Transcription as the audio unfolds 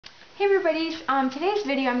Hey everybody, today's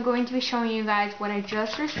video I'm going to be showing you guys what I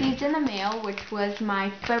just received in the mail, which was my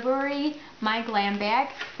February MyGlam bag.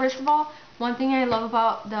 First of all, one thing I love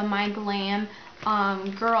about the MyGlam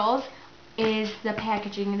girls is the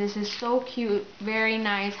packaging. This is so cute, very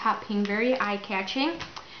nice, hot pink, very eye-catching.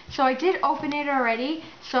 So I did open it already,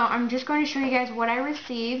 so I'm just going to show you guys what I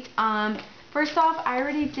received. First off, I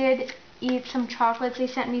already did eat some chocolates. They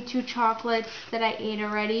sent me 2 chocolates that I ate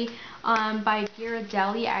already by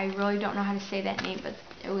Ghirardelli. I really don't know how to say that name, but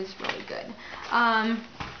it was really good.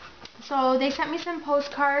 So they sent me some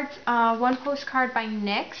postcards. One postcard by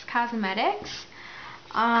NYX Cosmetics,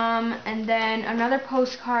 and then another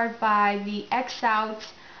postcard by the X Out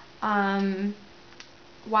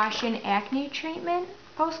Wash and Acne Treatment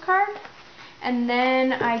postcard. And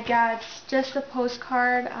then I got just a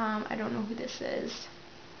postcard. I don't know who this is.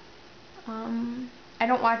 I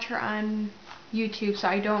don't watch her on YouTube, so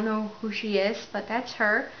I don't know who she is, but that's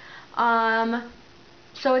her.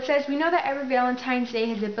 So it says, we know that every Valentine's Day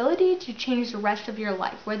has the ability to change the rest of your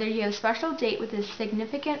life. Whether you have a special date with a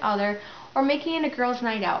significant other or making it a girls'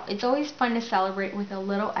 night out, it's always fun to celebrate with a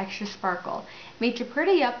little extra sparkle. Made to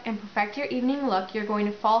pretty up and perfect your evening look, you're going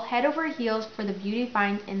to fall head over heels for the beauty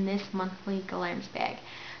finds in this monthly Glams bag.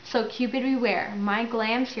 So Cupid beware,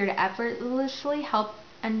 MyGlam's here to effortlessly help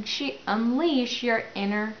unleash your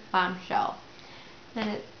inner bombshell.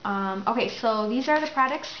 Then okay, so these are the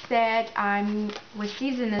products that I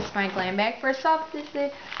received in this MyGlam bag. First off, this is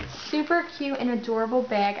a super cute and adorable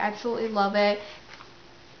bag. I absolutely love it.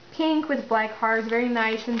 Pink with black hearts, very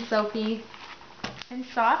nice and silky and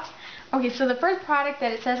soft. Okay, so the first product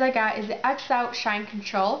that it says I got is the X Out Shine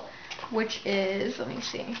Control, which is, let me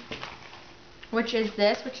see, which is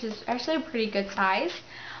this, which is actually a pretty good size.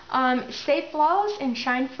 Stay flawless and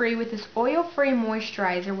shine free with this oil-free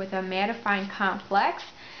moisturizer with a mattifying complex.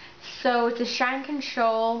 So it's a shine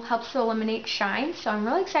control, helps to eliminate shine. So I'm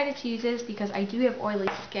really excited to use this because I do have oily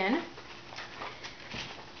skin.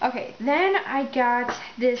 Okay, then I got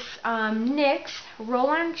this NYX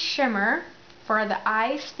Roll-On Shimmer for the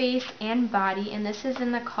eyes, face, and body, and this is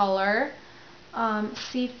in the color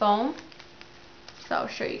Seafoam. So I'll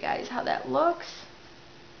show you guys how that looks.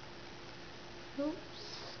 Oops.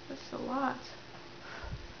 That's a lot.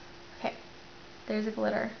 Okay, there's a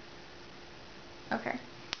glitter. Okay.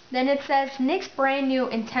 Then it says NYX brand new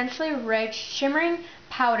intensely rich shimmering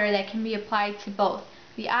powder that can be applied to both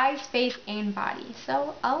the eyes, face, and body.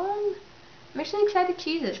 So I'm actually excited to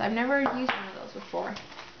use this. I've never used one of those before.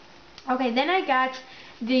 Okay, then I got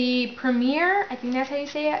the Premier, I think that's how you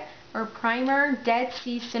say it, or Primer Dead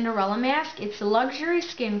Sea Cinderella Mask. It's luxury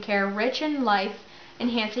skincare rich in life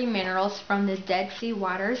enhancing minerals from the Dead Sea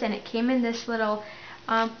waters, and it came in this little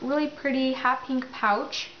really pretty hot pink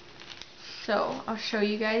pouch. So I'll show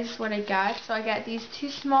you guys what I got. So I got these 2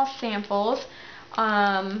 small samples.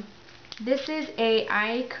 This is a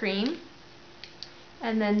eye cream,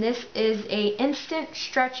 and then this is a instant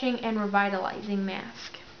stretching and revitalizing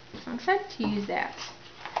mask. So I'm excited to use that.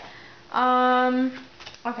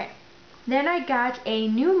 Okay, then I got a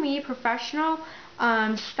New Me Professional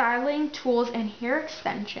styling tools and hair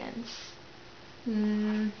extensions.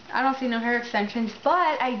 I don't see no hair extensions,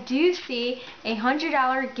 but I do see a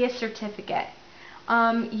 $100 gift certificate.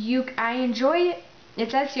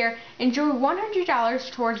 It says here, enjoy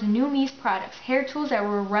 $100 towards New Me's products, hair tools that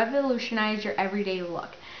will revolutionize your everyday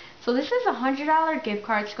look. So this is a $100 gift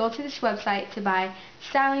card to go to this website to buy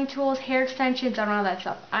styling tools, hair extensions, and all that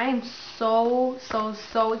stuff. I am so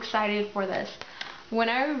excited for this. When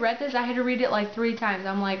I read this, I had to read it like 3 times.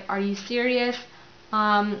 I'm like, are you serious?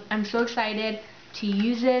 I'm so excited to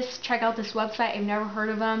use this. Check out this website. I've never heard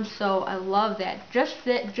of them, so I love that. Just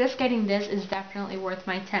getting this is definitely worth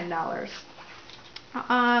my $10.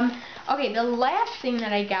 Okay, the last thing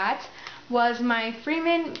that I got was my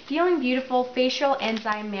Freeman Feeling Beautiful Facial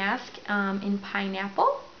Enzyme Mask in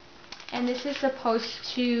Pineapple. And this is supposed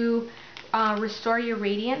to restore your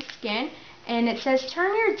radiant skin. And it says,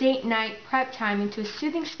 turn your date night prep time into a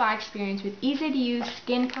soothing spa experience with easy-to-use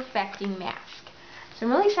skin perfecting mask. So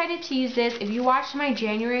I'm really excited to use this. If you watched my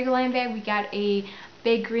January Glam bag, we got a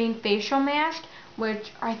big green facial mask,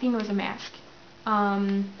 which I think it was a mask,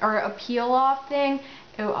 or a peel-off thing.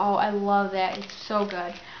 Oh, I love that. It's so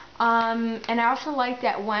good. And I also like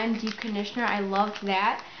that one deep conditioner. I loved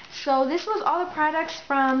that. So this was all the products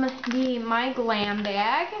from the MyGlam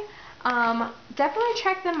bag. Definitely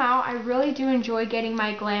check them out. I really do enjoy getting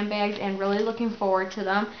my glam bags and really looking forward to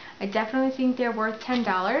them. I definitely think they're worth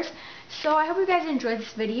 $10. So I hope you guys enjoyed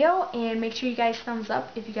this video, and make sure you guys thumbs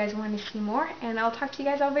up if you guys want to see more, and I'll talk to you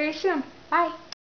guys all very soon. Bye!